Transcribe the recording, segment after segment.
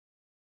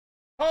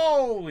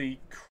Holy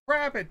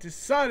crap, it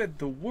decided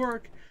to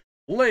work.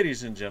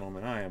 Ladies and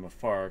gentlemen, I am a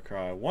Far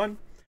Cry 1.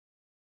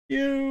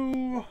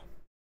 You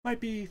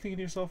might be thinking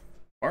to yourself,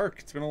 Mark,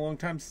 it's been a long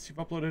time since you've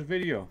uploaded a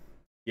video.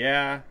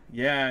 Yeah,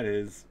 it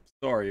is.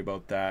 Sorry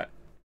about that.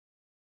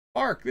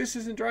 Mark, this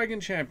isn't Dragon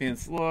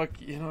Champions. Look,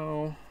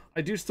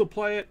 I do still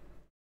play it.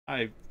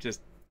 I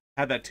just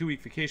had that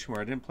 2-week vacation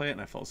where I didn't play it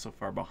and I fell so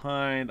far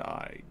behind.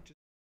 I just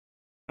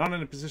not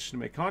in a position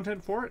to make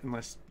content for it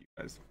unless you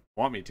guys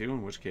want me to,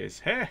 in which case,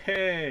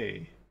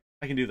 hey,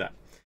 I can do that.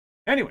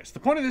 Anyways, the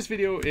point of this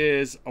video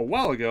is a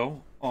while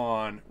ago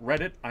on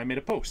Reddit, I made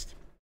a post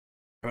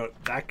about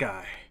that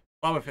guy.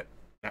 Boba Fett.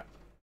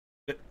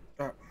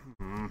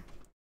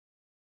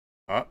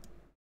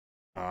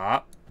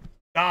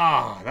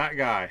 That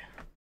guy.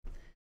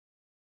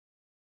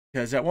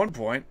 Because at one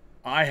point,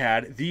 I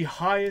had the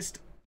highest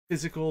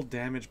physical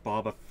damage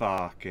Boba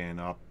fucking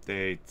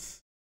updates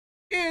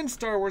in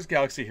Star Wars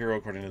Galaxy Hero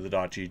according to the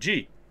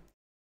 .gg.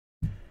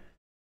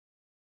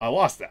 I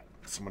lost that.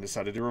 Someone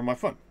decided to ruin my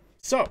fun.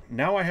 So,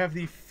 now I have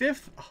the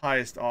 5th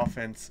highest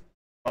offense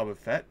Boba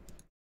Fett,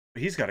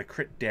 but he's got a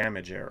crit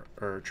damage error,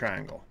 or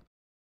triangle.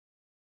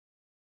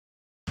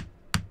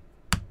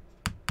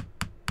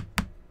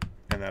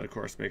 And that, of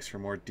course, makes for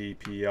more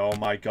DP. Oh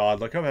my god,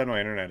 look how bad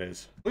my internet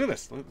is. Look at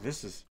this. Look,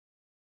 this is...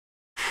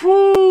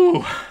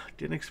 Whew!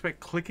 Didn't expect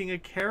clicking a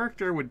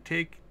character would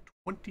take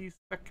 20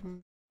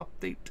 seconds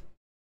update.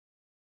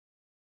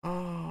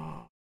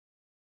 Oh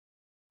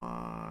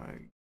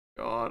my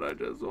god, I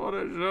just want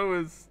to show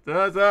his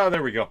stats. Oh,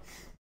 there we go.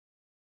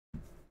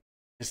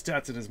 His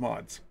stats and his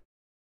mods.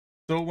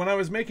 So when I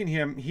was making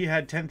him, he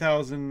had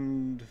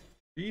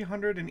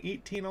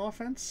 10,318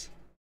 offense,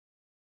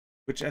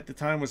 which at the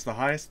time was the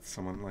highest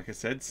someone, like I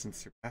said, since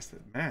surpassed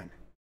it. Man,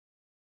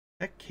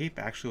 that cape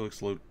actually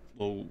looks low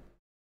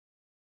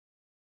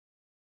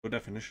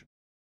definition.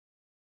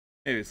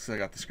 Maybe it's because I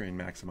got the screen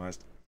maximized.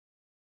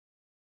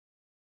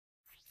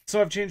 So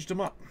I've changed him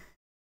up.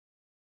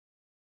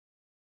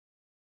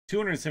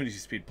 272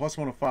 speed, plus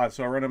 105,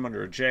 so I run him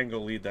under a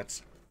Django lead.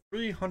 That's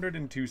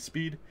 302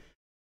 speed,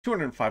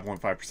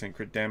 205.15%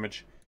 crit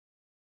damage.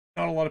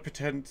 Not a lot of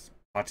potency,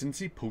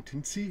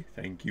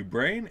 thank you,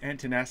 brain, and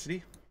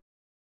tenacity.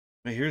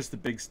 Now here's the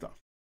big stuff.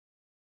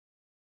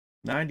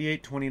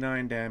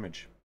 98.29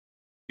 damage.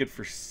 Good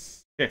for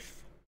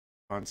 5th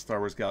on Star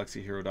Wars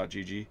Galaxy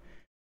Hero.gg.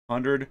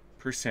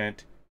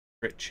 100%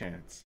 crit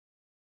chance.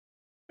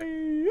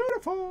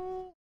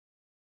 Beautiful!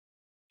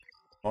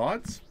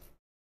 Mods?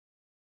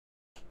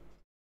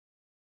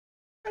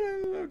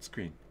 Hello, load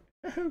screen.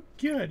 Oh,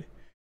 good.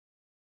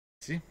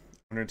 See?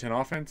 110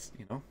 offense,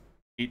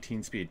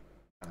 18 speed.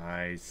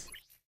 Nice.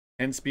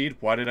 10 speed.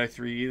 Why did I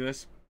 3E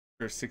this?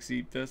 Or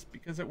 6E this?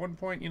 Because at one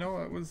point,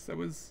 that was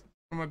one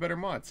of my better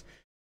mods.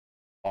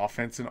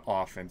 Offense and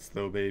offense,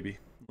 though, baby.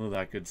 All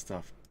that good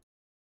stuff.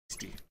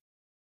 Steve.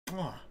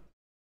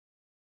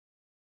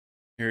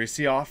 Here you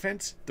see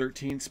offense,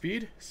 13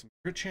 speed, some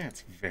crit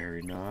chance.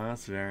 Very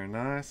nice, very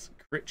nice.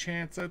 Crit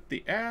chance at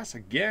the ass,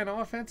 again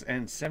offense,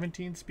 and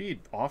 17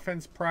 speed.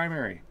 Offense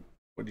primary.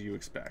 What do you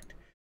expect?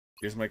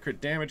 Here's my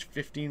crit damage,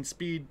 15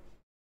 speed.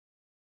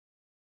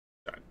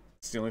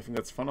 That's the only thing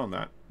that's fun on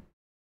that.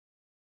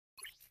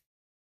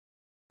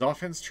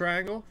 Offense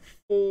triangle,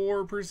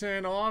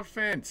 4%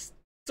 offense.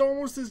 It's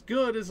almost as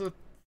good as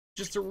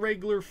just a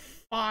regular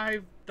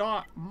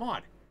 5-dot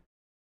mod.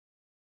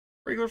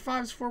 Regular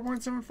 5 is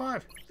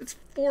 4.75. It's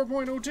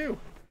 4.02.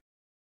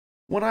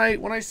 When I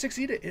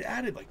 6E'd it, it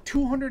added like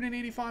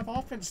 285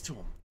 offense to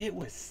him. It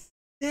was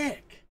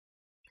sick.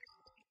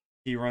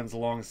 He runs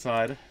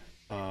alongside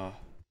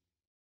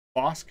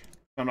Bosk.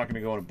 I'm not going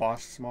to go into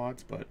Bosk's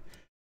mods, but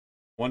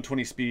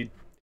 120 speed.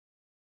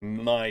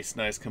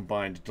 Nice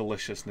combined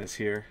deliciousness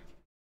here.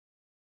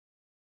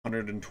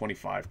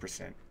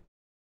 125%.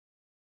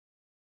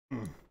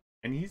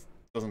 And he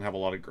doesn't have a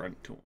lot of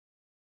grunt to him.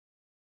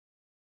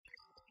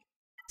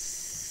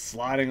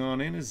 Sliding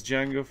on in is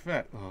Django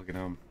Fett. Oh, look at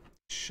him.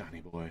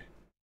 Shiny boy.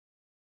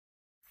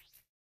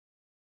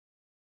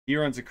 He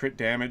runs a crit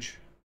damage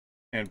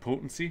and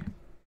potency.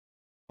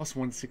 Plus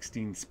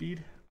 116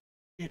 speed.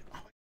 Oh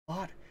my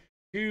god.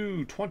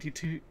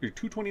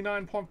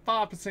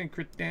 229.5%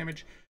 crit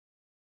damage.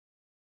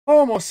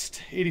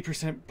 Almost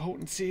 80%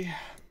 potency.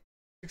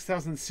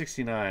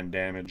 6,069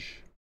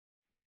 damage.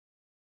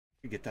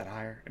 You get that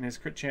higher. And his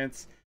crit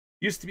chance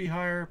used to be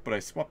higher, but I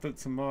swapped out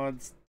some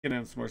mods, get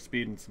him some more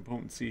speed and some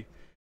potency,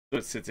 so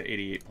it sits at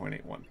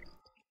 88.81.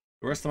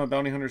 The rest of my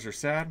bounty hunters are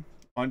sad.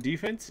 On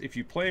defense, if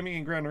you play me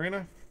in Grand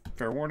Arena,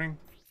 fair warning,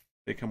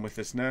 they come with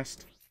this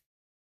nest.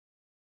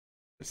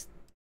 Just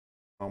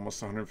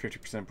almost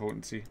 150%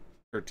 potency,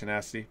 or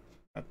tenacity.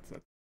 That's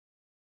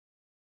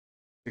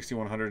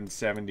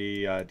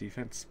 6,170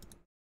 defense.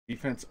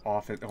 Defense,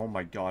 offense. Oh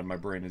my god, my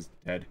brain is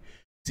dead.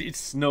 See, it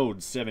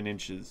snowed 7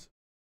 inches,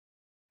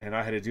 and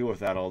I had to deal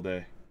with that all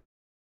day.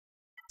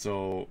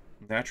 So,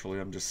 naturally,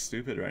 I'm just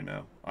stupid right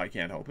now. I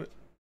can't help it.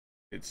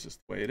 It's just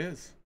the way it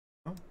is.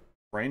 Oh,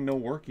 brain no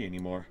worky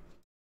anymore.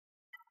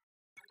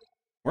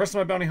 Rest of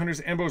my bounty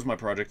hunters, Ambo's my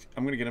project.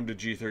 I'm going to get him to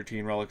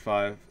G13 Relic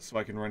 5 so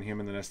I can run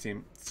him in the next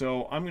team.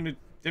 So I'm going to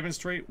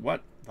demonstrate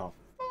what the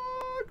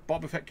fuck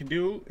Boba Fett can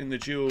do in the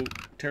Geo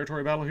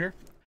territory battle here.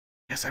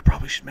 Yes, I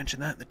probably should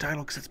mention that in the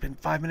title because it's been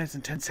 5 minutes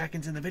and 10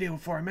 seconds in the video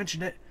before I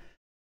mentioned it.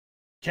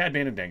 Cad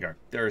Bane and Dengar,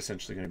 they're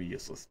essentially going to be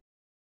useless.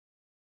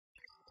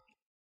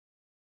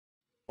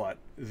 But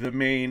the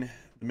main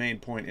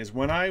point is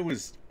when I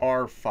was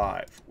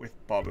R5 with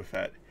Boba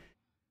Fett,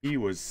 he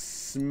was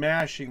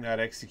smashing that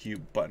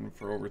execute button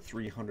for over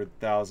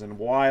 300,000.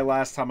 Why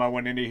last time I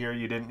went into here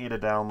you didn't need a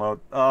download?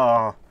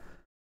 Oh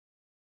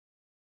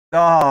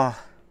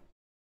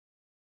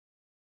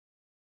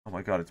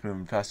my god, it's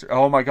moving faster.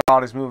 Oh my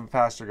god, it's moving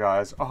faster,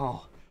 guys.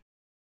 Oh,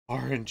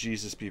 RN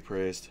Jesus be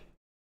praised.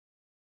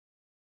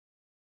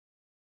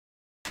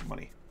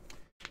 Money.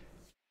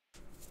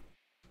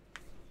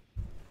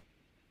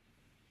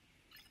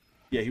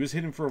 Yeah, he was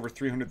hitting for over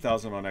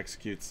 300,000 on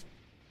executes.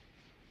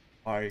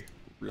 I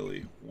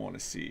really want to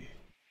see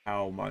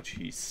how much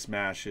he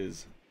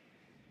smashes.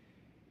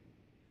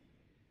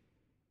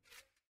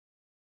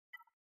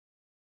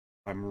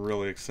 I'm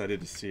really excited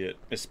to see it,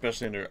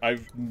 especially under...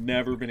 I've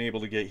never been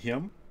able to get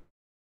him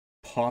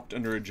popped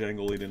under a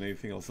Jango lead in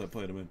anything else I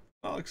played him in.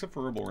 Well, except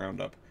for Herbal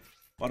Roundup.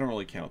 I don't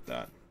really count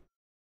that.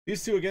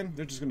 These two, again,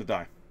 they're just going to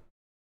die.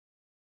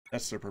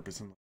 That's their purpose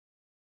in life.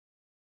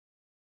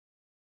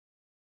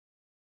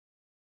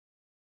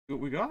 See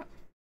what we got?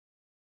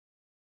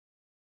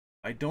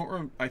 I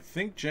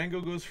think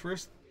Jango goes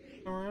first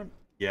around.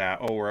 Yeah,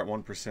 oh, we're at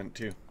 1%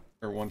 too.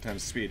 Or 1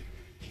 times speed.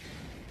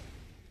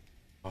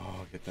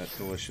 Oh, get that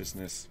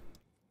deliciousness.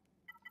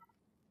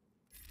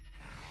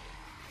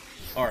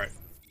 Alright,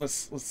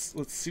 let's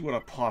see what a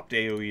popped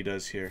AoE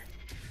does here.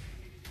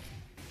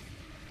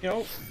 You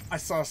know, I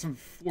saw some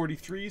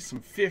 43,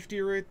 some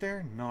 50 right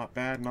there. Not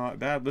bad, not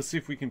bad. Let's see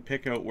if we can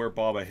pick out where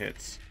Boba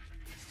hits.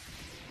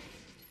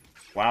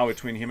 Wow,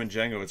 between him and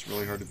Jango, it's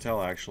really hard to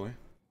tell, actually.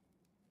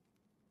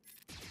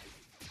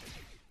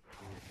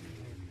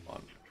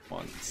 Come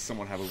on,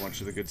 someone have a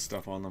bunch of the good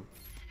stuff on them.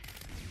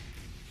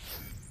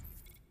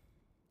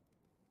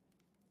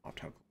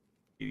 Popped out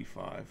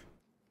 85.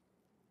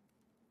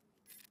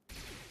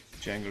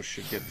 Jango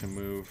should get to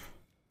move.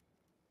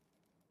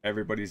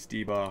 Everybody's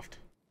debuffed.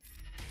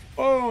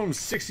 Boom!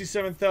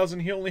 67,000.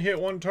 He only hit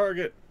 1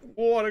 target.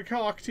 What a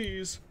cock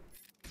tease.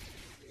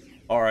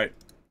 Alright.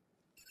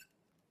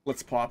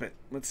 Let's pop it.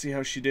 Let's see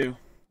how she do.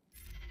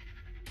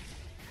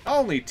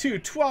 Only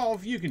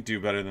 212. You can do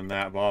better than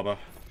that, Boba.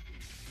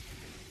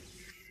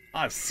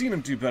 I've seen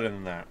him do better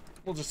than that.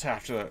 We'll just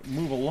have to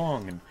move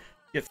along and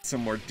get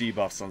some more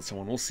debuffs on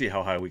someone. We'll see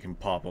how high we can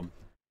pop them.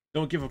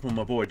 Don't give up on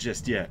my boy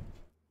just yet.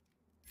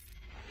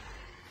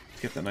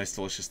 Get that nice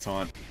delicious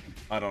taunt.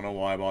 I don't know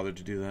why I bothered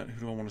to do that.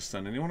 Who do I want to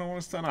stun? Anyone I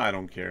want to stun? I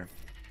don't care.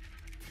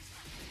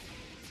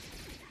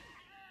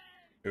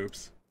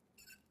 Oops.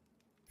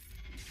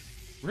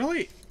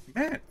 Really?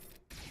 Man.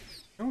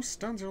 No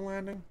stuns are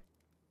landing.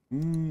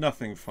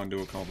 Nothing fun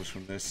to accomplish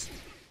from this.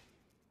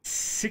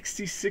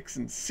 66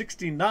 and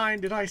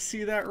 69. Did I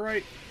see that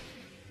right?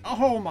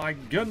 Oh my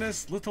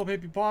goodness. Little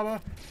baby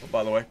Boba. Oh,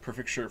 by the way,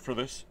 perfect shirt for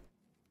this.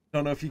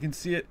 Don't know if you can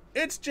see it.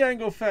 It's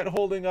Jango Fett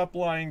holding up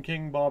Lion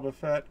King Boba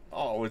Fett.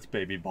 Oh, it's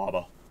baby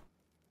Boba.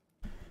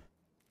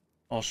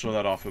 I'll show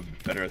that off a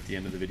bit better at the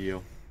end of the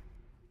video.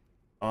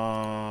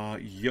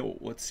 Yo,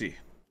 let's see.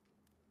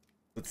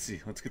 Let's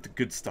get the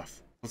good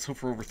stuff. Let's hope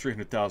for over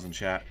 300,000,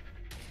 chat.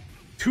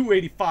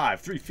 285,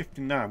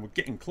 359. We're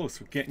getting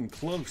close. We're getting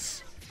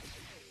close.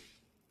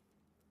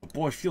 Oh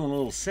boy, feeling a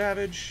little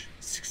savage.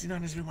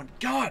 69 is everyone.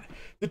 God,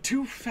 the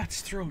two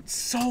Fett's throat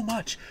so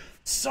much.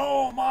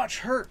 So much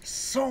hurt,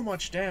 so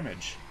much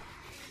damage.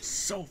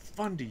 So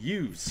fun to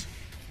use.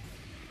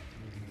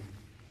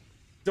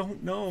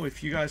 Don't know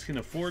if you guys can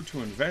afford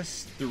to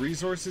invest the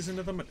resources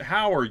into them.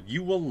 How are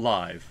you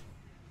alive?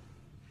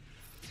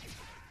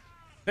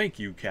 Thank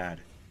you,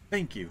 Cad.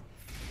 Thank you.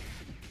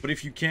 But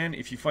if you can,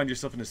 if you find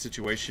yourself in a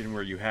situation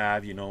where you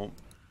have, you know,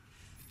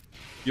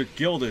 your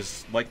guild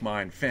is like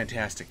mine,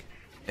 fantastic.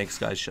 Thanks,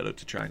 guys. Shout out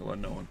to Triangle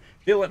Unknown.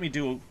 They let me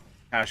do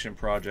passion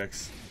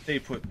projects. They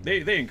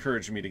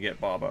encouraged me to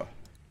get Boba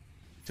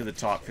to the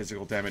top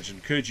physical damage,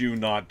 and could you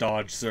not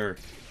dodge, sir,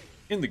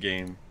 in the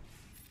game?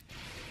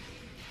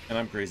 And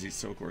I'm crazy,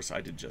 so of course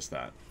I did just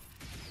that.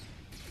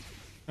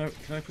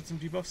 Can I put some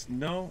debuffs?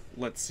 No.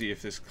 Let's see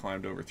if this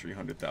climbed over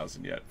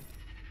 300,000 yet.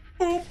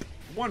 Boom!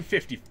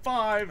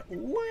 155.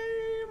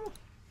 Lame.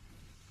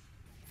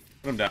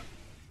 Put him down.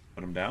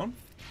 Put him down.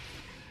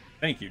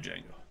 Thank you,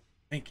 Jango.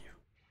 Thank you.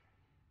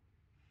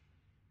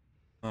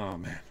 Oh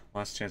man.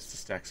 Last chance to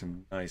stack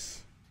some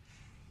nice.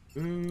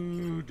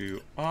 Who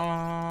do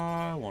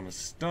I want to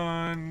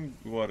stun?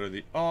 What are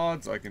the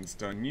odds I can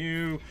stun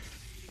you?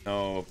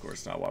 No, of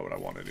course not. Why would I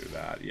want to do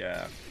that?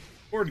 Yeah.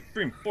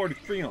 43 and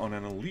 43 on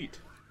an elite.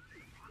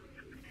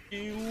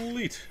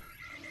 Elite.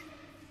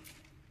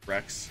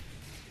 Rex.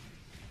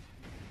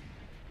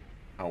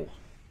 Ow.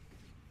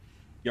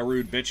 Ya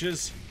rude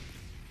bitches.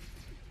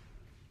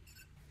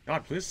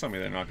 God, please tell me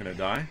they're not going to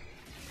die.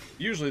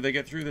 Usually they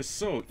get through this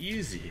so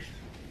easy.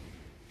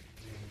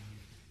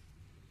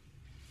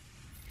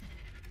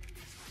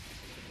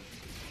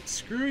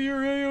 Screw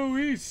your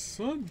AoE,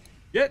 son.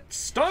 Get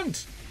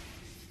stunned.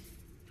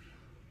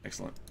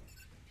 Excellent.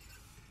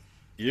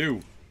 You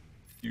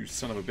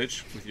son of a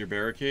bitch with your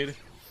barricade.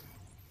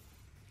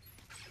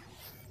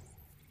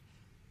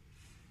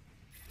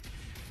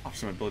 Off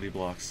some ability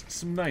blocks.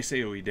 Some nice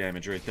AoE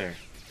damage right there.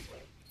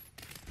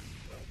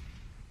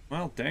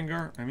 Well,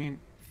 Dengar, I mean...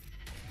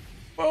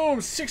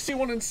 Boom!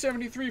 61 and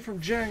 73 from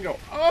Django.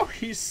 Oh,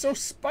 he's so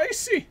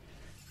spicy!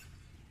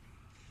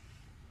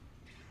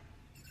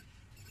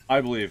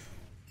 I believe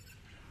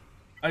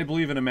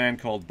in a man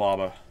called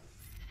Boba.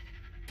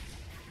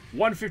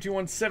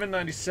 151,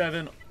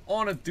 797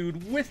 on a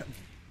dude with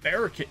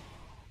barricade.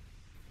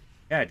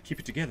 Cad, keep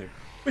it together.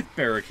 With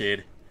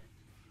barricade.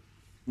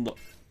 Look.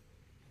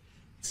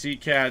 See,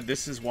 Cad,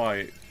 this is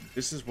why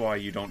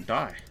you don't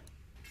die.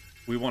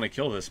 We want to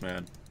kill this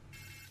man.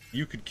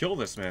 You could kill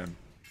this man.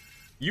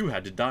 You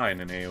had to die in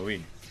an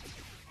AoE.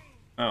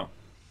 Oh.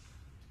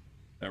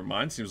 Never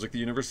mind. Seems like the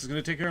universe is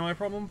going to take care of my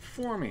problem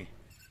for me.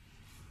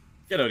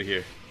 Get out of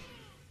here.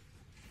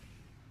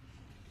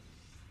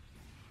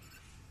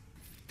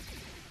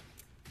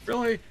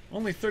 Really?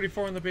 Only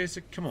 34 in the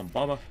basic? Come on,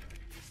 Boba.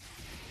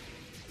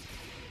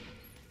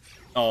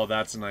 Oh,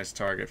 that's a nice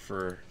target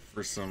for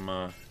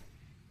some,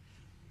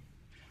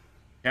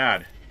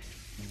 Cad.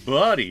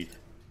 Buddy!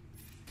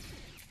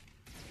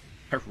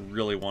 I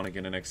really want to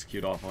get an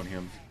execute off on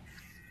him.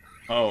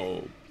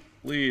 Oh,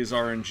 please,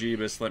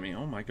 RNG-bus, let me...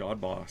 Oh my god,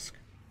 Bosk.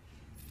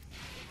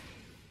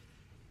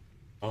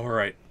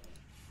 Alright.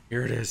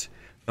 Here it is.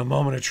 The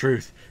moment of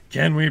truth.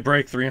 Can we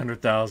break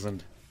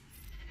 300,000?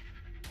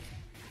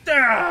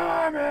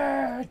 Damn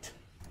it!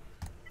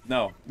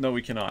 No,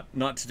 we cannot.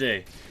 Not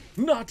today.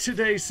 Not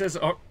today, says...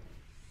 Oh.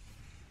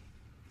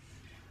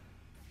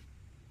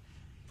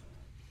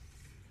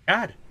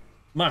 Cad,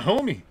 my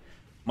homie.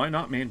 My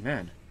not main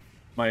man.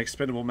 My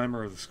expendable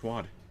member of the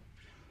squad.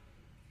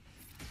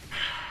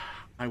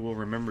 I will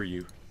remember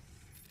you.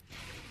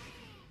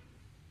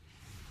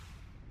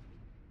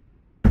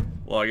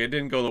 Look, it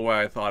didn't go the way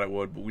I thought it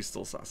would, but we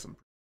still saw some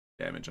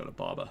damage out of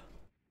Boba.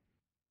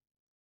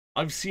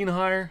 I've seen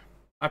higher.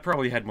 I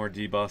probably had more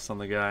debuffs on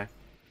the guy.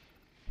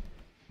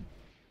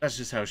 That's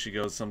just how she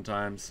goes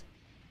sometimes.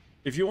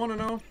 If you want to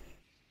know,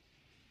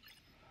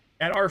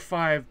 at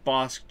R5,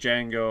 Bosk,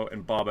 Django,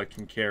 and Boba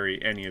can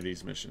carry any of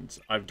these missions.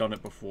 I've done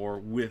it before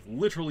with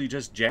literally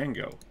just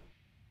Django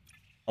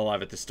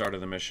alive at the start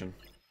of the mission.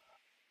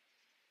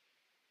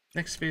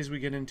 Next phase we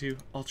get into,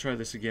 I'll try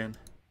this again.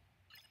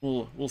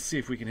 We'll see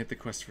if we can hit the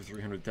quest for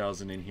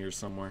 300,000 in here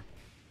somewhere.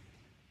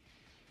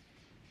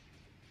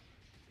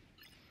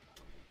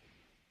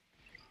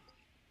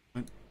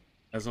 But,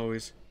 as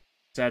always,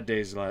 sad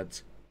days,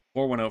 lads.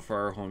 Pour one out for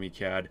our homie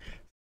Cad.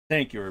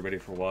 Thank you, everybody,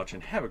 for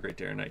watching. Have a great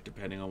day or night,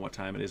 depending on what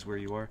time it is where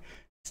you are.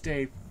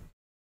 Stay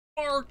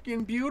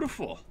fucking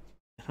beautiful.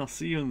 And I'll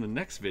see you in the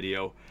next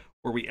video,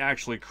 where we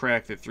actually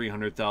crack the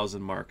 300,000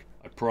 mark.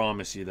 I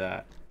promise you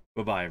that.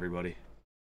 Bye-bye, everybody.